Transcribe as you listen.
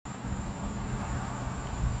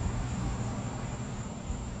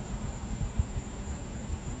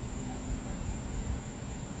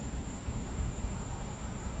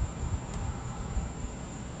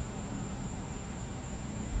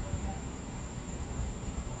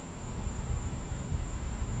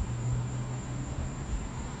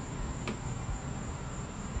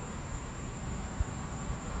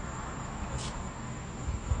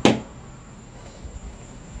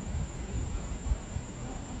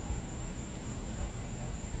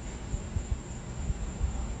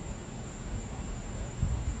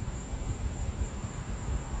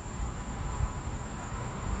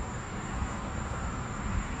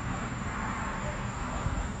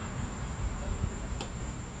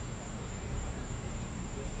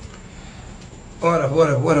What up?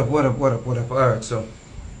 Alright, so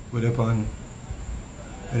we're up on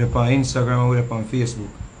Instagram and we're up on Facebook.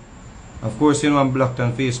 Of course, you know I'm blocked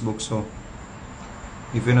on Facebook, so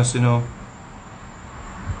if you know,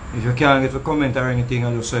 if you can't get a comment or anything,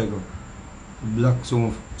 I'll just say go. Block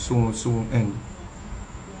soon end.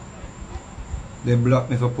 They blocked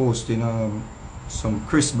me for posting some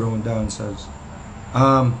Chris Brown dancers.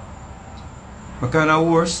 I kinda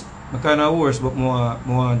worse, but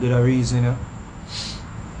more did a reason, yeah.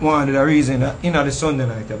 More did a reason that in the Sunday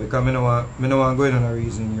night, yeah, because I don't want to go in on a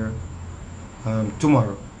reason here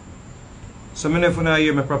tomorrow. So I never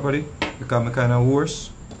hear me properly because I kinda worse.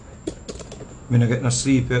 I don't get no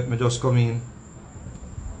sleep yet, I just come in.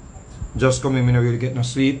 I don't really get no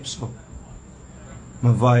sleep, so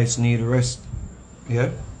my voice need rest. Yeah?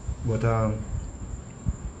 But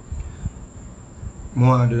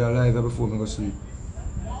more do that live before I go sleep.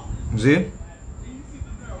 See?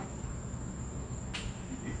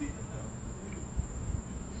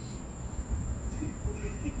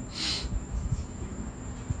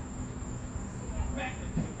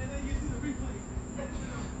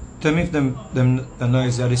 Tell me if the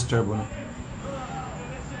noise are disturbing.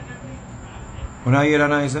 When I hear the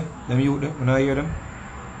noise, them mute them. When I hear them,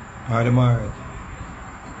 are them alright?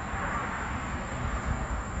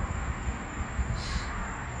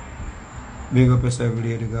 Big up yourself,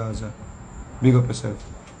 Lady Gaza. Big up yourself.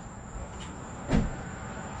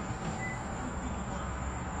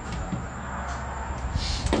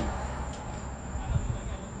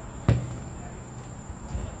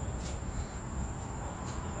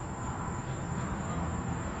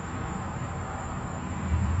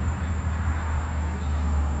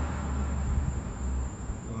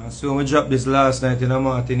 So we dropped this last night in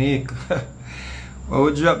Martinique. When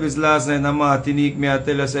we dropped this last night in Martinique, me I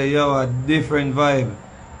tell you, say, yo, a different vibe.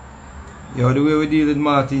 Yo, the way we deal with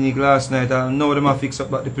Martinique last night, I know them a fix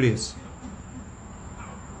up back the place.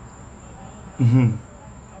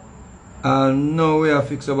 I know we are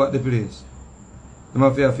fix up back the place. Them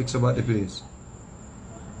have to fix up back the place.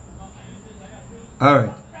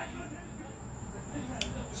 Alright.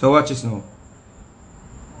 So watch this now.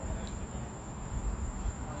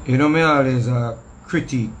 You know, me always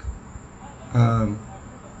critique the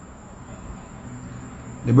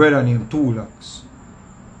brother named locs.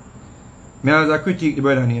 Me always critique the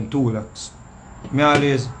brother named locs. Me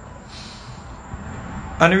always,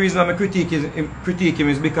 and the reason I critique him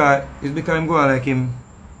is because I'm going like him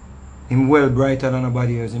well brighter than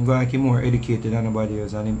anybody else. I'm going like him more educated than anybody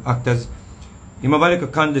else, and him act as him have like a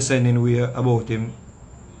condescending way about him.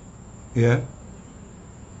 Yeah,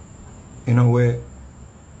 in a way.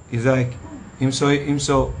 It's like him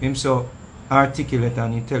so articulate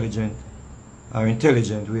and intelligent, or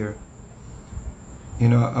intelligent where, you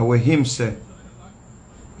know, where him say,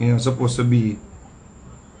 you know, supposed to be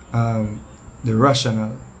the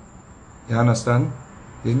rational. You understand?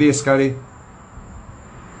 It's basically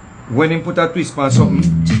when him put a twist on something,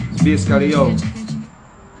 it's basically yo.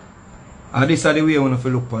 And this is the way I want to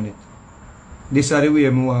look upon it. This is the way I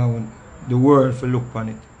want the world to look upon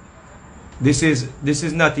it. This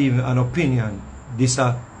is not even an opinion. This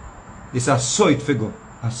a solid figure.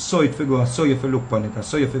 A solid figure. I saw you to look upon it. I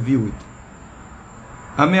saw you to view it.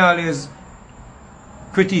 And me always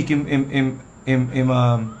critique him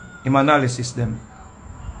analysis them.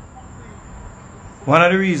 One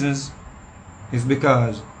of the reasons is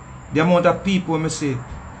because the amount of people me say.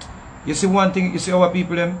 You see one thing, you see our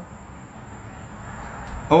people them?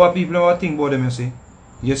 Our people our think about them, you see.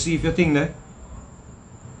 You see if you think that.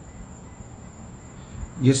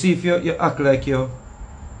 You see if you act like you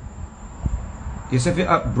see if you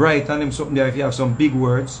act bright and them something there, if you have some big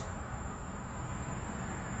words,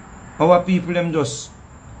 our people them just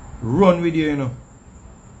run with you, you know.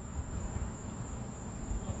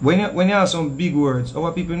 When you have some big words,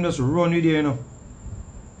 our people them just run with you know.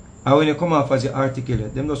 And when you come off as you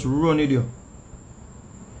articulate, them just run with you.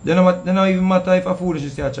 They don't even matter if a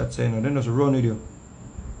foolishness you chat say, you know, they just run with you.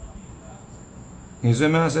 You see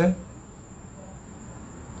what I say?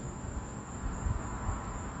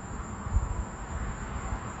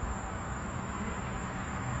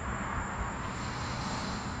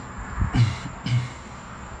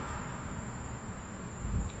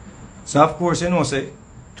 So of course you know say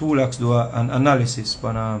locs do an analysis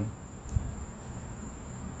on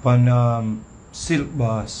Silk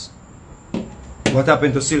Boss. What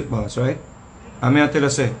happened to Silk Boss, right? I mean I tell you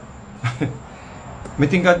say me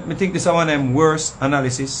think this is one of them worst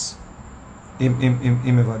analysis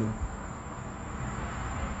him ever do.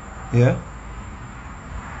 Yeah?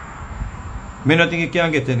 Me not think it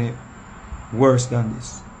can get any worse than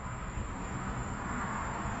this.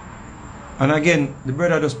 And again, the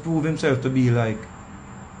brother just proved himself to be like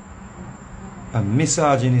a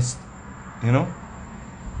misogynist, you know?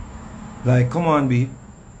 Like, come on, B.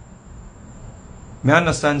 Me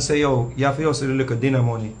understand, say, yo, you have to hustle to look at dinner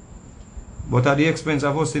money. But at the expense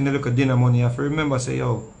of hustling to look at dinner money, you have to remember, say,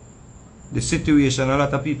 yo, the situation, a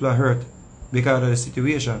lot of people are hurt because of the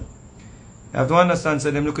situation. You have to understand, say,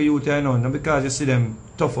 them look at you, you know, not because you see them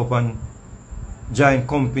tough up and join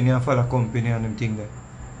company and follow company and them thing there.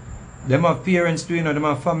 Them have parents too, you know, them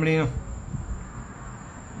have family, you know.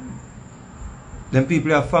 Them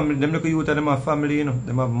people have family, them look at you, them have family, you know.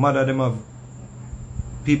 Them have mother, them have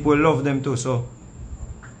people love them too, so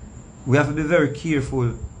we have to be very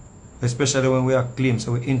careful, especially when we are claimed,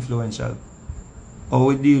 so we're influential. Or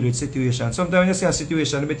we deal with situations. Sometimes when you see a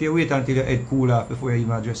situation, you better wait until your head cool off before you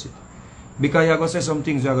even address it. Because you're going to say some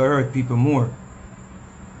things that are going to hurt people more.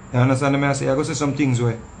 You understand what I say? You're going to say some things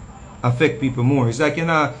where affect people more. It's like you're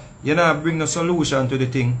not bring no solution to the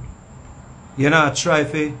thing. You're not try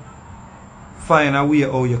to find a way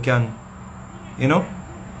how you can, you know,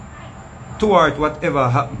 thwart whatever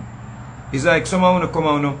happen. It's like someone want to come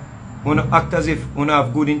out, want to act as if you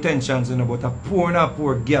have good intentions, you know, but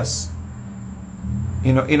pour gas,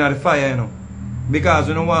 you know, in the fire, you know, because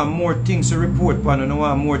you don't want more things to report upon, you don't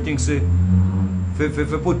want more things to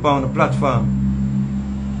put on the platform.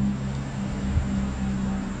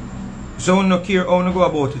 So you don't care how you go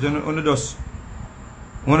about it,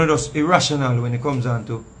 you just irrational when it comes down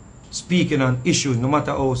to speaking on issues, no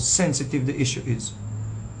matter how sensitive the issue is.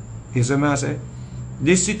 You see what I say?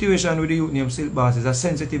 This situation with the youth named Silk Boss is a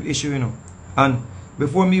sensitive issue, you know. And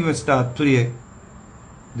before me even start play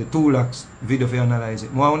the 2 locs video for analyze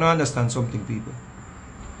it, I want to understand something, people.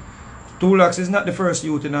 2 locs is not the first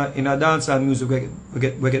youth in a dancehall music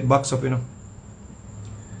we get boxed up, you know.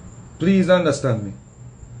 Please understand me.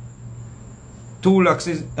 2 locs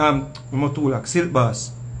is not 2 locs, Silk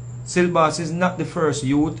Boss. Silk Boss is not the first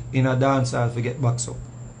youth in a dancehall to get boxed up.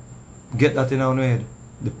 Get that in our head.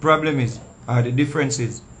 The problem is, or the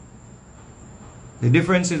differences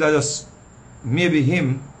are just maybe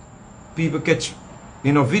him, people catch,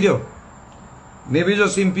 you know, video. Maybe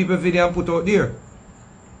just him people video and put out there.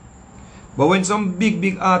 But when some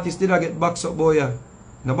big artists did get boxed up, boy, yeah,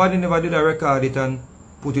 nobody never did a record it and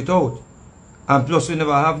put it out. And plus we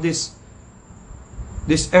never have this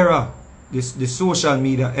era, this social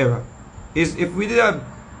media era. Is if we did have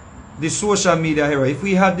the social media era, if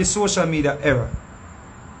we had the social media era,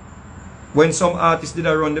 when some artists did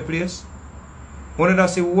run the place, one of them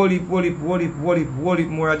say wall it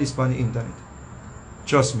more at this on the internet.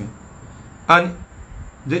 Trust me. And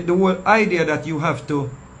the whole idea that you have to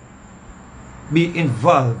be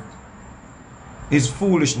involved is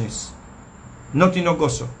foolishness. Nothing no go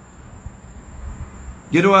so.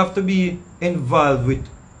 You don't have to be involved with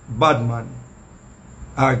bad man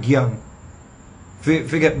or gang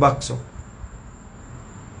for get back so.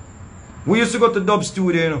 We used to go to dub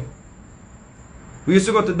studio, you know. We used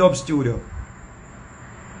to go to dub studio.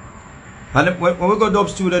 And when we go to dub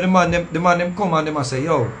studio, the man them come and them say,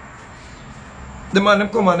 yo. The man them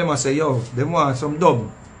come and them say, yo, they want some dub.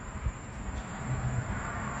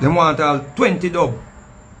 They want all 20 dub.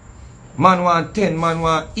 Man want 10, man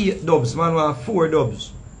want 8 dubs, man want 4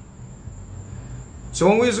 dubs. So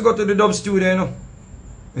when we used to go to the dub studio, you know,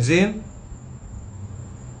 you see?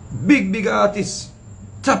 Big artists,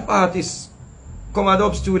 top artists, come at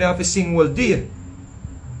dub studio and sing all day.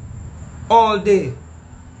 All day.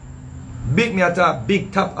 Big me at a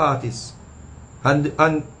big top artists.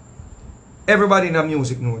 And everybody in the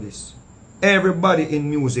music know this. Everybody in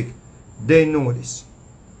music, they know this.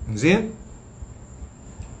 You see?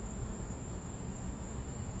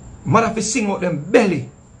 Man have to sing out them belly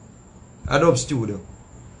at dub studio.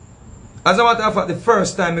 As a matter of fact, the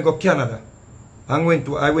first time I go to Canada, I went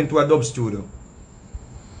to a dub studio.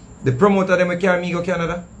 The promoter them carry me go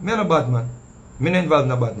Canada. Me no bad man. Me not involved in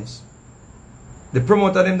no badness. The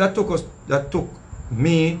promoter them that took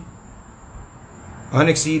me and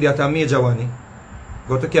next year that a major one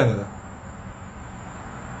go to Canada.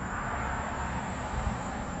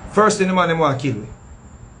 First thing the man them want to kill me.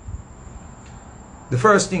 The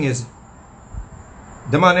first thing is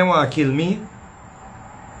the man them want to kill me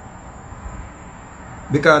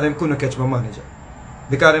because them couldn't catch my manager.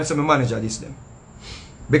 Because them say my manager this them.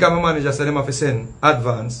 Because my manager said them have to send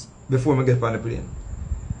advance before me get on the plane.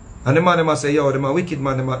 And the man them say, yo, them a wicked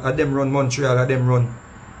man, them run Montreal, them run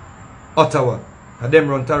Ottawa, them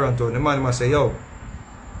run Toronto. The man them say, yo,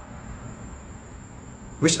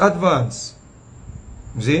 which advance?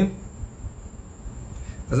 You see?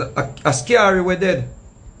 A scary we dead.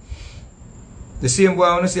 The same boy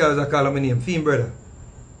I want to see as I call him my name, Fiend Brother.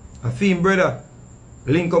 A fiend brother.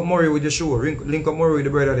 Link up Murray with the show. Link up Murray with the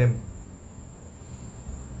brother them.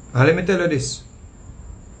 And let me tell you this.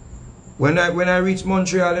 When I reach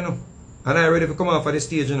Montreal, you know, and I ready to come off of the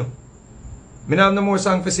stage, you know, me not have no more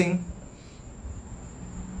song for sing.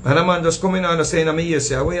 And a man just coming on and saying, I'm here,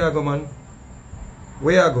 say, where you go, man?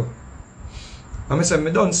 Where you go? And I said,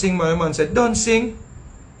 me don't sing, man. The man said, don't sing.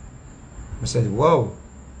 I said, wow.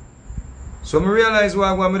 So I realized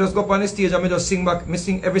why I just go up on the stage and I just sing back. I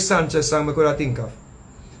sing every Sanchez song I could have think of.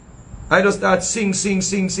 I just start sing. Me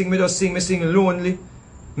just sing. Me sing Lonely.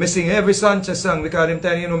 Me sing every Sanchez song because them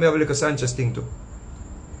time, you know, me have a little Sanchez thing too.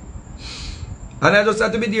 And I just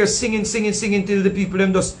had to be there singing till the people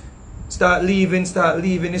them just start leaving.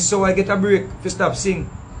 It's so I get a break to stop sing.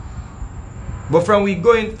 But from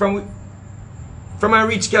I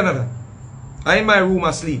reach Canada, I in my room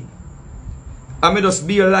asleep. I me just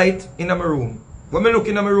be a light in my room. When I look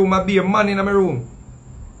in my room, I be a man in my room.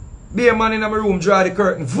 Be a man in my room, draw the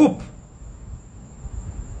curtain, whoop.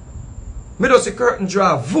 Me just the curtain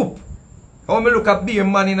draw, whoop. And when I look at be a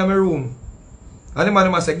man in my room, and the man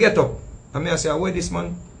must say, get up. And I say, where this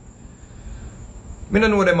man? Me don't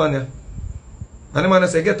know the man here. And the man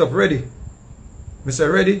say, get up, ready. Me say,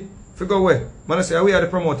 ready? If you go away. Man say, we are the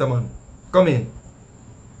promoter, man. Come in.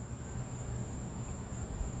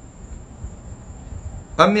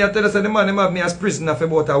 And me I tell you, the man have me as prisoner for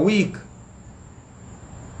about a week.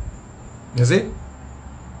 You see?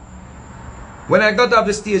 When I got off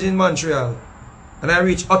the stage in Montreal, and I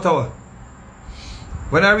reached Ottawa.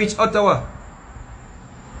 When I reached Ottawa,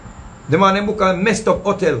 the man them book a messed up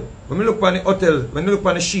hotel. When we look on the hotel, when we look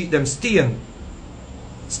on the sheet, them stain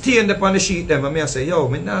upon the sheet them, and me I say, yo,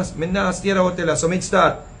 me not stay at the hotel. So me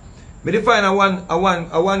start. Me define a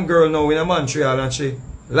one girl now in Montreal, and she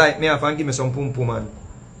light me off and give me some pum pum, man.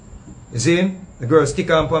 You see? The girl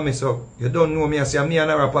stick on for me, so you don't know me. I say, I'm me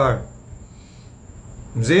and her apart.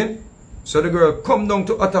 You see? So the girl come down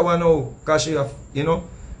to Ottawa now, because she have, you know,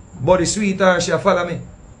 body sweetheart, she follow me.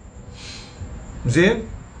 You see?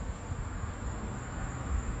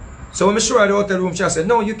 So when I show her the hotel room, she said,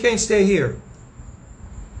 no, you can't stay here.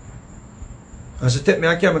 And she take me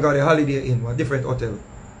and carry me to the Holiday Inn, a different hotel.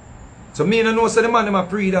 So me no know, so the man them a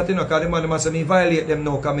pre that, you know, because the man them a say me violate them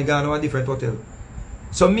now, because me go to a different hotel.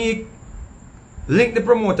 So me link the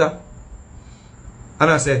promoter, and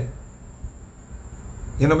I say,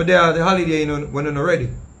 you know, me there at the Holiday Inn when you're not ready.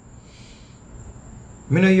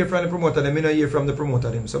 Me no hear from the promoter them, me no hear from the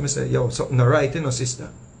promoter them. So me say, yo, something not right, you know, sister.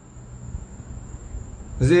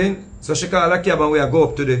 See? So she call a cab and we go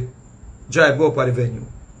up to the drive, go up at the venue.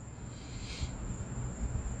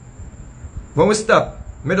 When we stop,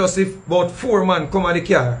 me just see about 4 men come at the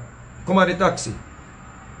car, come at the taxi.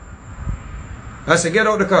 I say, get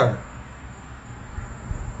out the car.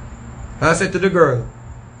 I said to the girl,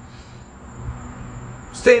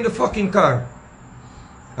 stay in the fucking car.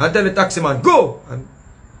 I tell the taxi man, go! And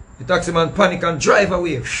the taxi man panic and drive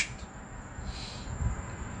away.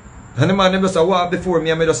 And the man them just walk before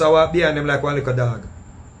me and me just walk behind them like one little dog.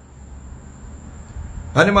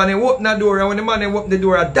 And the man they open the door, and when the man they open the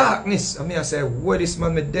door, a darkness. And me I say, what this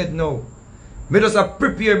man, me dead now. Me just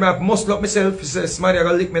prepare me, I muscle up myself. Say, somebody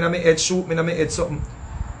gonna lick me in my head, shoot me in my head something.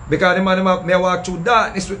 Because the man them, me walk through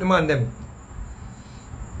darkness with the man them.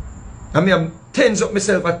 And me I tense up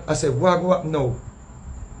myself. I say, what go up now?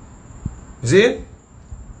 See?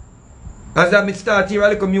 As that me start hear a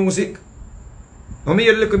little music. When I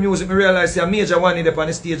hear a little music, I realize a major one in on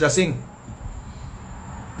the stage I sing.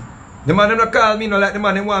 The man them not call me, no, like the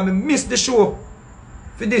man them want me miss the show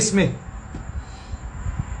for this me.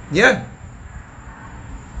 Yeah?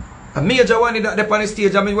 A major one in that on the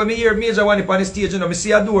stage. I mean, when I hear major one on the stage, you know, I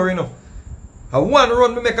see a door, you know. A one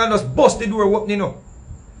run, me make and just bust the door open, you know.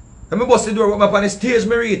 And I bust the door open up on the stage,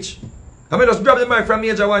 me reach. And I just grab the mic from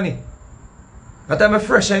major one. That time I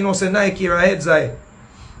fresh, I know, say Nike or heads eye.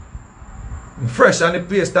 I'm fresh and the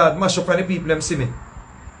place start mash up and the people them see me.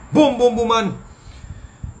 Boom, boom, boom, man.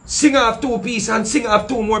 Sing off 2 pieces and sing off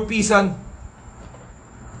 2 more pieces and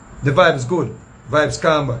the vibe's good. Vibes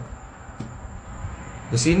calm back.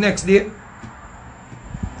 You see, next day,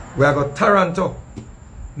 we are got Toronto.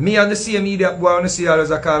 Me and the same idiot boy on the see always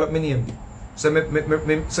call up my name. So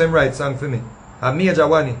me same right song for me. A major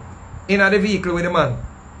one. In the vehicle with the man,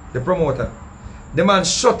 the promoter. The man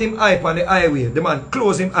shut him eye on the highway. The man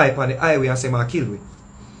close him eye on the highway and say, man, kill me.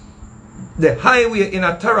 The highway in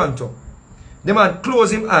a Toronto. The man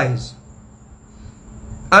close him eyes.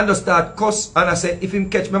 and just start cuss, and I say, if him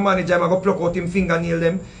catch my manager, I'm going to pluck out him fingernail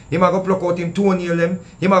them, him going to pluck out him toenail them,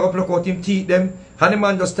 him going to pluck out him teeth them, and the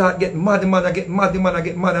man just start get mad, the man I get mad,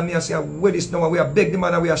 and me I say, where this now, and we are beg the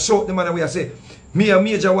man, and we are shout the man, and we are say, me a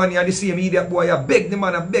major one here, the same idiot boy, I beg the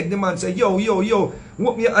man, say, yo,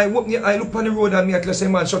 whoop me eye, look on the road, and me I say,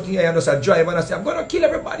 man, shut the eye, and just a drive, and I say, I'm going to kill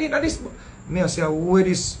everybody in this, me I say, where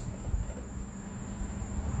this,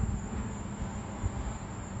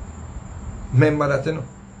 remember that, you know.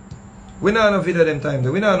 We don't have no video them time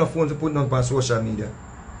though. We don't have no phone to put on social media.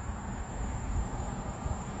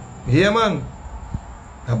 Yeah, man.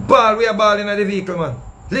 A ball, we are balling in the vehicle, man.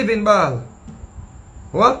 Living ball.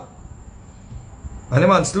 What? And the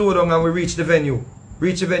man slow down and we reach the venue.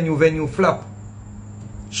 Reach the venue flap.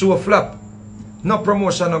 Show flap. No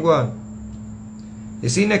promotion no go on. You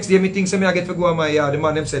see next day me think me I get to go on my yard. The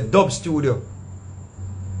man them said dub studio.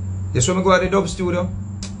 You saw me go at the dub studio?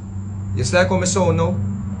 You see like how me sound now?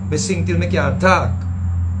 Me sing till me can't talk.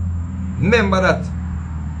 Remember that.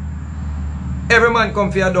 Every man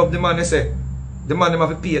come for a dub, the man they say. The man them have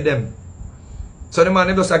to pay them. So the man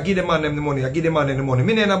them just give the man them the money. I give the man them the money.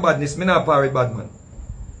 Me ain't a badness. Me not a parry bad man.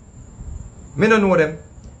 Me don't know them.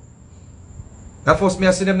 At first me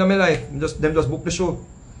I see them in my life. Them just book the show.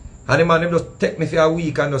 And the man them just take me for a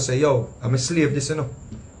week and just say, yo, I'm a slave this, you know.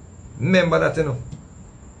 Remember that, you know.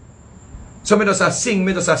 So me just a sing.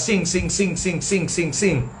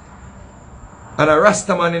 And a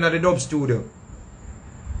Rasta man in the dub studio.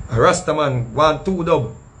 A Rasta man want 2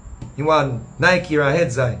 dub. He want Nike or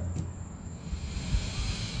head's eye.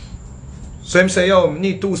 So him say, yo,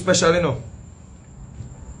 need 2 special, you know.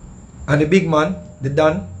 And the big man, the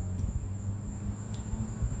Dan,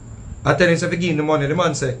 I tell him, if you give him the money, the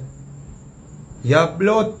man say, you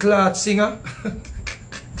blood clot singer.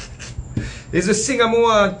 Is a singer I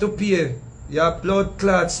want to pay. You blood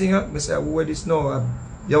clot singer. I say, what is now?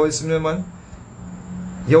 You listen to me, man.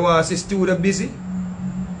 You want to see studio busy?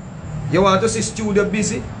 You want to see studio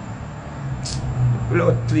busy?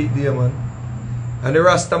 Blood cleat there, man. And the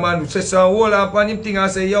Rasta man says, so hold up on him thing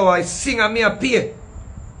and say, yo, I sing and me a pay.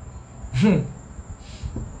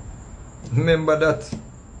 Remember that.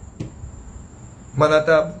 Man at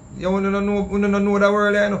top. You don't know that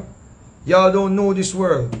world, you know. Y'all don't know this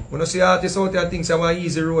world. When you see artists out there think it's an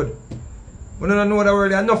easy road. We don't know that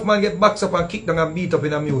world. Enough man get boxed up and kicked down and beat up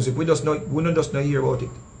in the music. We don't just not hear about it.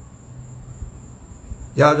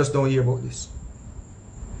 Y'all just don't hear about this.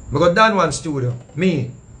 We got done one studio.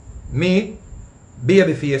 Me,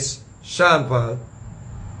 Babyface, Sean Paul.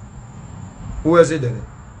 Who is it then?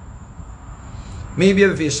 Me,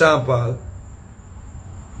 Babyface, Sean Paul,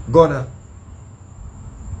 Gunna,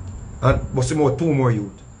 and but some more 2 more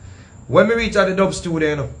youth. When we reach at the dub studio,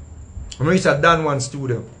 you know, when we reach at Dan one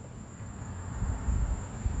studio,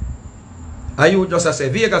 and you just say,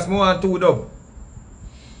 Vegas, I want 2 dub.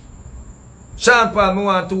 Sean Paul, I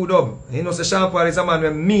want 2 dub. You know, say Sean Paul is a man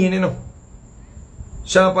with mean, you know.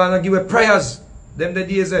 Sean Paul give away prayers. Them the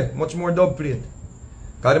days, much more dub played.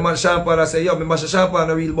 Because the man Sean Paul say, yo, me Sean Paul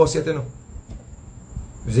no real boss yet, you know.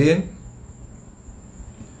 See?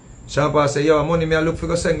 Sean Paul say, yo, money me I look for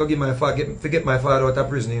go send go give my father, get my father out of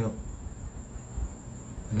prison, you know.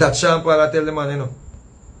 That Sean Paul I tell the man, you know.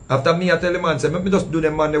 After me I tell the man, say, me just do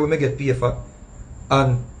them man that we me get paid for.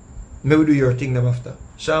 And me will do your thing them after.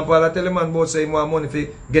 Sean Paul I tell the man about say he want money for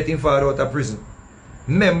get him father out of prison.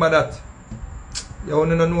 Remember that. Yo,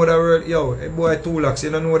 you don't know that word, yo, hey boy 2 lakhs,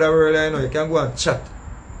 you don't know that word, you know, you can go and chat.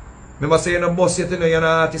 Remember say you no boss yet, you know, you're an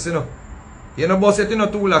artist, you know. You no boss yet, you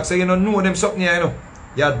know, 2 lakhs, so you don't know them something here, you know.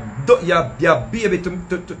 You're baby to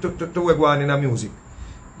go on in the music.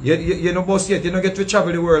 You no boss yet, you don't get to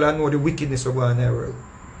travel the world and know the wickedness of going in the world.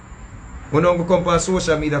 We don't come on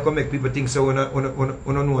social media and make people think so we don't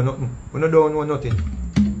know nothing. We don't know nothing.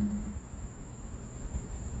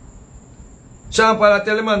 Sean Paul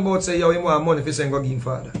tell the man about say, yo, he want money for send go give him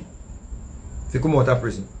father. If he come out of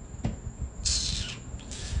prison.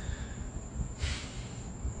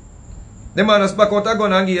 The man just back out a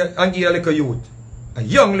gun and give a little youth. A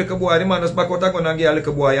young little boy, the man just back out a gun and give a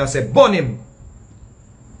little boy and say, burn him.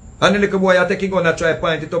 And the little boy I take a gun and try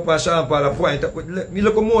point it up and Sean Paul and point up. Me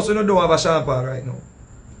look most of you don't have a Sean Paul right now.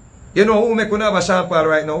 You know who make you have a Sean Paul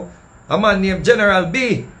right now? A man named General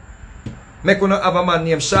B. Make you have a man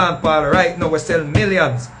named Sean Paul right now. We sell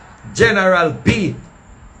millions. General B.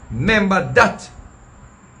 Remember that.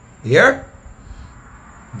 Here?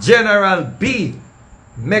 General B.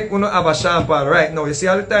 Make you have a Sean Paul right now. You see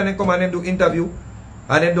all the time they come and them do interview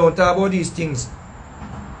and they don't talk about these things.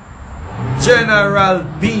 General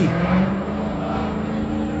B.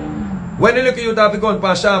 When the little youth have a gun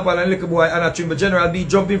for Sean Paul and the little boy and a trimble, General B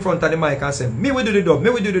jump in front of the mic and say, me will do the dub,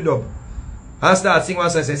 me will do the dub. And start singing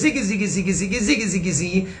one song and say, ziggy, ziggy, ziggy, ziggy, ziggy, ziggy,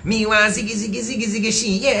 ziggy, me want ziggy, ziggy, ziggy, ziggy,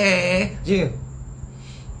 she, yeah. Yeah.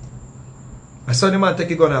 I saw the man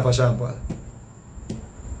take a gun off of Sean Paul.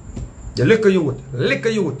 The little youth,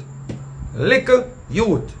 little youth, little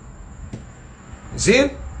youth. See?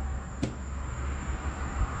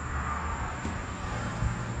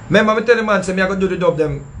 Remember, I tell the man, say, me I go do the dub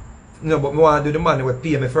them, you know, but I want to do the man who would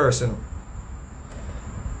pay me first, you know.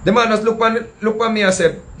 The man just look at me and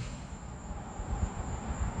say,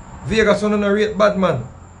 Vegas son no rate bad man.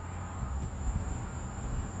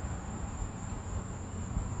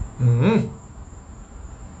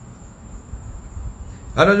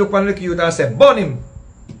 And I look at the little youth and say, burn him.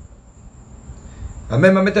 And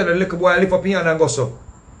remember, I tell the little boy, lift up his hand and go so.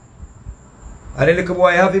 And the little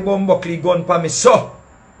boy have a bomb buckle gun for me, so.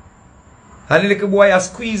 And the little boy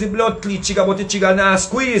has squeeze the blood cleat chigga, but the chigga now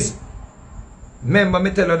squeeze. Remember, I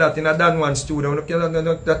tell you that in a Dan one studio, you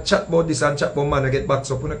can't chat about this and chat about man and get back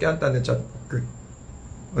up. You can't stand the chat.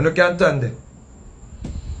 You can't stand it.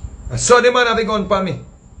 I saw the man have a gun for me.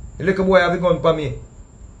 The little boy have a gun for me.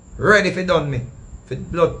 Ready for done me. For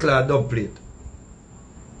blood clot dub plate.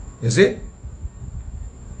 You see?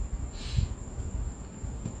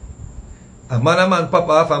 A man pop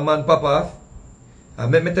off, a man pop off.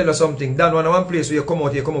 And let me tell you something. Dan one place where you come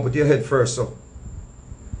out with your head first. So.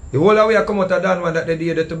 The whole way I come out of Dan one that they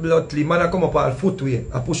did to blood clean. Man I come up all foot way.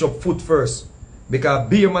 I push up foot first. Because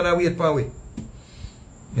beer man I wait for way.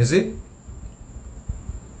 You see?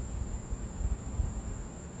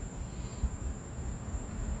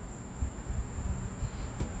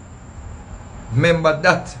 Remember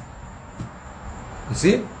that. You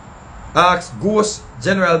see? Ask Ghost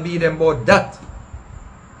General B them about that.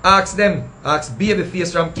 Ask them. Ask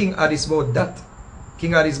Babyface from King Addis about that.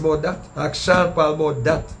 King Addis about that. Ask Sean Paul about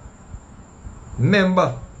that.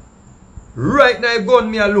 Remember. Right now gun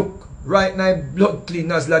me a look. Right now blood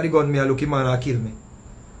clean as the gun me a look. He man a kill me.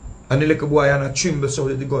 And the little boy and a tremble so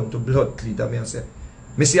the gun to blood clean. And me a say.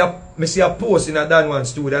 Me see a post in a Dan one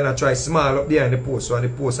studio and I try small up there in the post. So and the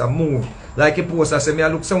post a move. Like a post I say me a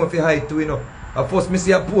look someone for height too, you know. At first me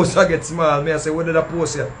see a post I get small. Me I say what did the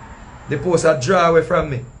post here? The post a draw away from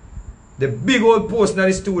me. The big old post in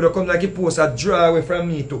the studio come like a post a draw away from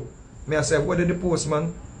me too. Me I say what did the post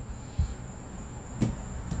man?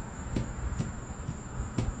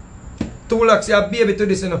 Two lakhs you a baby to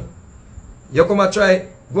this, you know. You come and try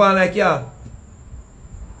go on like ya.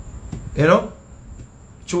 You know?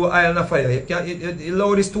 Throw iron and fire. You can't you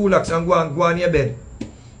allow this 2 lakhs and go on your bed.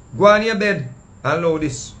 Go on your bed and allow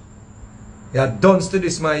this. You are done to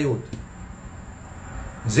this, my youth.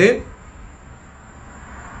 See?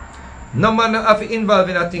 No man have to involve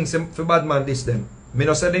in a thing for bad man this them. Me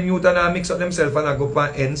no say them youth and I mix up themselves and I go for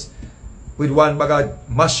ends with one bag of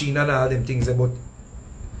machine and all them things. But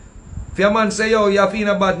if your man say, yo, you have in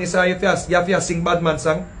a badness or you have to sing bad man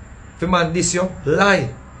song, if man this you,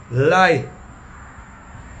 lie. Lie.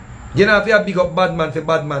 You know if you have big up bad man for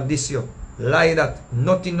bad man this you. Lie that.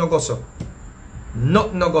 Nothing no go so.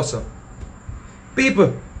 Nothing no go so.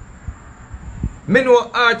 People, me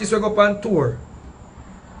know artists will go up on tour.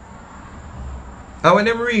 And when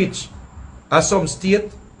them reach at some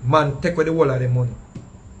state, man take away the whole of the money.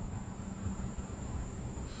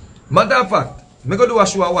 Matter of fact, me go do a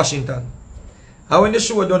show at Washington. And when the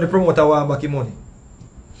show done, the promoter want back the money.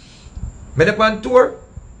 Me dey on tour,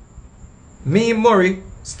 me, Murray,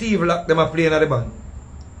 Steve Lock, them are playing at the band.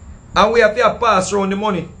 And we have to pass around the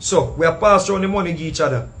money. So, we have pass around the money to each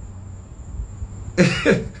other.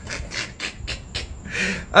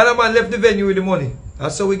 And a man left the venue with the money.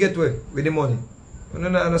 And so we get away with the money. We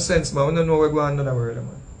don't have no sense, man. We don't know where we're going on the world,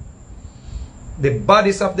 man. The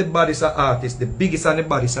bodies of artists, the biggest and the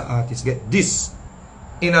bodies of artists get this,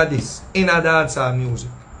 in a dance and music.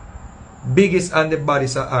 Biggest and the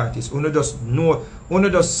bodies of artists. You just know, you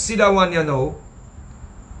just see that one you know,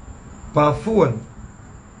 on phone,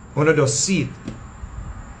 you just see it.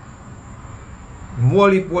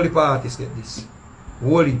 Wally artists get this.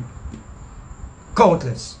 Wally.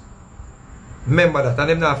 Countless. Remember that. And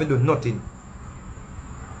them not have to do nothing.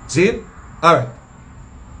 See? Alright.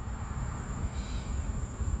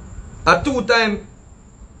 At 2 times,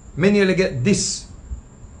 me nearly get this.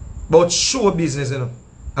 About show business, you know.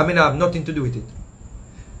 I mean, I have nothing to do with it.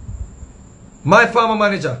 My former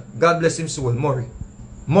manager, God bless him soul, Murray.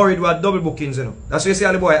 Murray do a double bookings, you know. That's why you see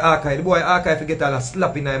all the boy Archive. The boy Archive forget all a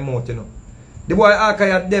slap in their mouth, you know. The boy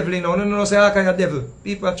Archive a devil, you know. No, say Archive a devil.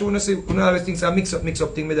 People are trying to say, you know, always think a mix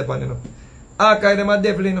up thing with the pan, you know. Archive them a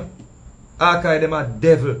devil, you know. Archive them a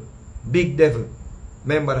devil. Big devil.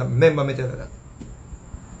 Remember that. Remember me tell you that.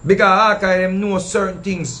 Because archive them know certain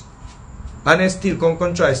things and they still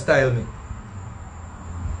come try style me.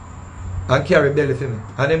 And carry belly for me.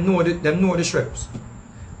 And them know the shreps.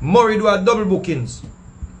 Murray do a double bookings.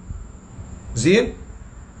 See?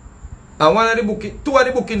 And one of the bookings, two of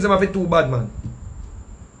the bookings them have two bad man.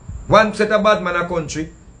 One set of bad man a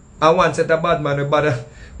country and one set of bad man we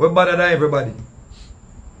better than everybody.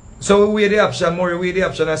 So we weigh the option, Murray weigh the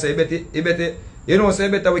option and say, you know, say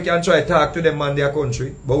better we can try talk to them man their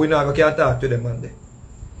country, but we never can talk to them man there.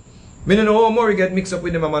 Me don't know how Murray get mixed up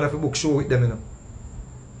with them and man have a book show with them, you know.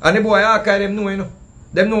 And the boy archive them know, you know.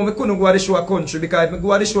 Them know me couldn't go to the show a country because if me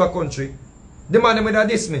go to the show a country, the man them would have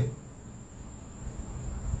diss me.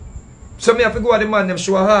 So me have to go to the man them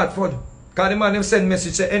show a Hartford. Because the man them send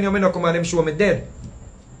message say, any of me not come and them show me dead.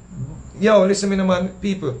 Yo, listen me no man,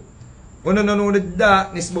 people. We don't know the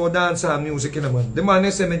darkness about dancehall music, you know, man. The man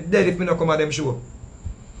they say me dead if me not come and them show.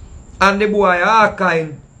 And the boy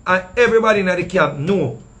archive and everybody in the camp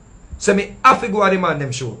know. So me have to go to the man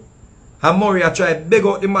them show. And Murray I try beg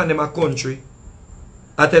out the man them a country.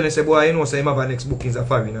 I tell him say, boy, you know, say him have a next bookings a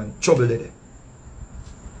foreign and trouble there.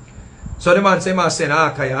 So the man say, I send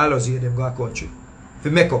archive all of them go a country.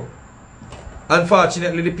 For make up.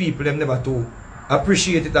 Unfortunately, the people them never too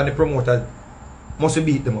appreciate it and the promoter must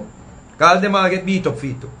beat them up. Because them all get beat up for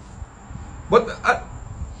it too. But I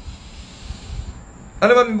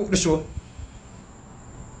never book the show.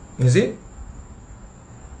 You see?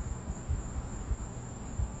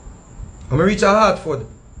 I'm reach a Hartford.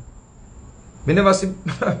 Me never see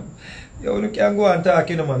yo, you can't go and talk,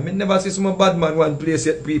 you know, man. Me never see some bad man one place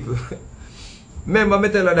yet, people. Remember me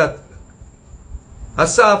tell her that I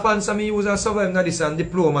saw fans of me use and survive now this and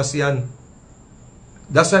diplomacy and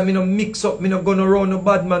that's why me no mix up, me no gonna run no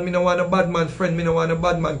bad man, me no want a bad man friend, me no want a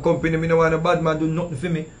bad man company, me no want a bad man do nothing for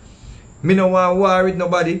me. Me no want war with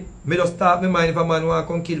nobody. Me just talk my mind if a man want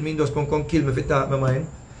to come kill me, just come kill me if he talk my mind.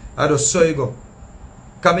 I just so you go.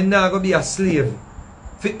 Cause me not gonna be a slave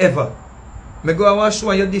forever. Me go and want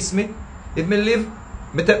show you this me. If me live,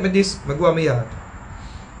 me take me this, me go on my yard.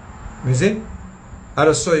 You see? I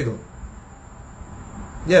just so you go.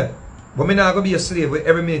 Yeah. But me not gonna be a slave with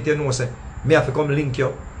every minute you know say, me have to come link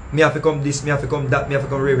you. Me have to come this, me have to come that, me have to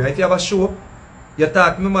come review. If you have a show, you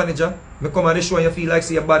talk to my manager, me come on the show and you feel like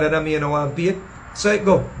say you're better than me and I want to pay. So it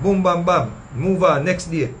go. Boom bam bam. Move on next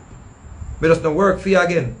day. Me just not work for you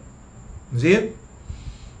again. You see?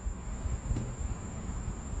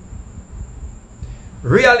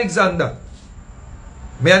 Ray Alexander.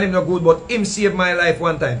 Me and him no good, but him saved my life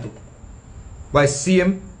one time too. By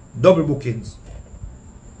same double bookings.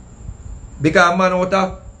 Because man out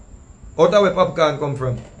of where Popcorn come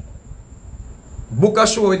from. Book a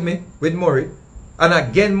show with me, with Murray. And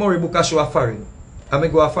again Murray book a show a foreign. And me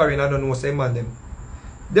go a foreign, I don't know say man them.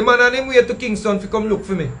 The man and him way to Kingston to come look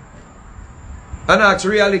for me. And ask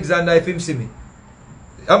Ray Alexander if him see me.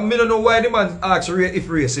 And me don't know why the man ask Ray if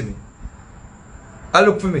Ray see me. I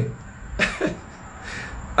look for me.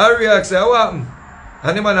 And Ray ask say, what happened?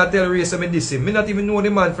 And the man I tell Ray say me this him. Me not even know the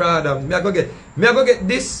man from Adam. Me I go get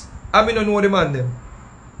this and me don't know the man them.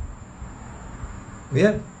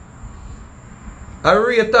 Yeah. And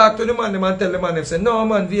Ray talk to the man them and tell the man them say, no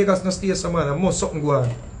man, Vegas no stay some man, I must something go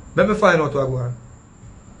on. Let me find out what go on.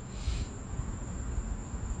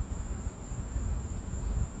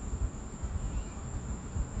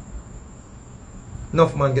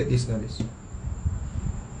 Enough man get this now this.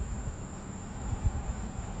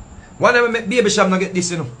 One night I make Baby Sham not get this,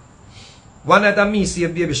 you know. One night I me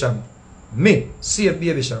save Baby Sham. Me save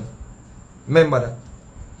Baby Sham. Remember that.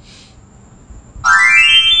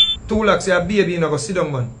 2 lakhs say a baby, you know, go sit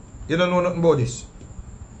down, man. You don't know nothing about this.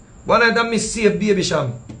 One night I me save Baby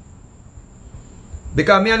Sham.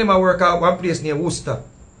 Because me and him work at one place near Worcester.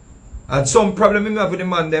 And some problem me have with the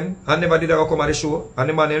man them, and never did I come at the show. And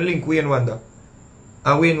the man them link Wayne Wonder.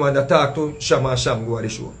 And Wayne Wonder talk to Sham and Sham go at the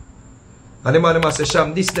show. And the man them say,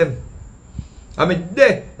 Sham, this them. I mean,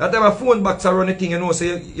 there, that time a phone box around the thing, you know,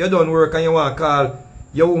 say you don't work and you want to call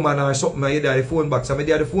your woman or something, and you there the phone box. I mean,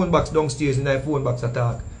 there the phone box downstairs in the phone box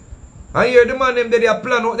attack. And here the man them there, they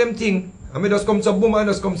plan out them thing. And me just come to boom and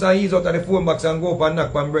just come to ease out of the phone box and go up and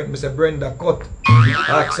knock on Brenda. I say, Brenda, cut.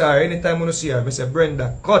 Ask her, anytime I see her, I say,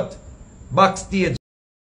 Brenda, cut. Backstage.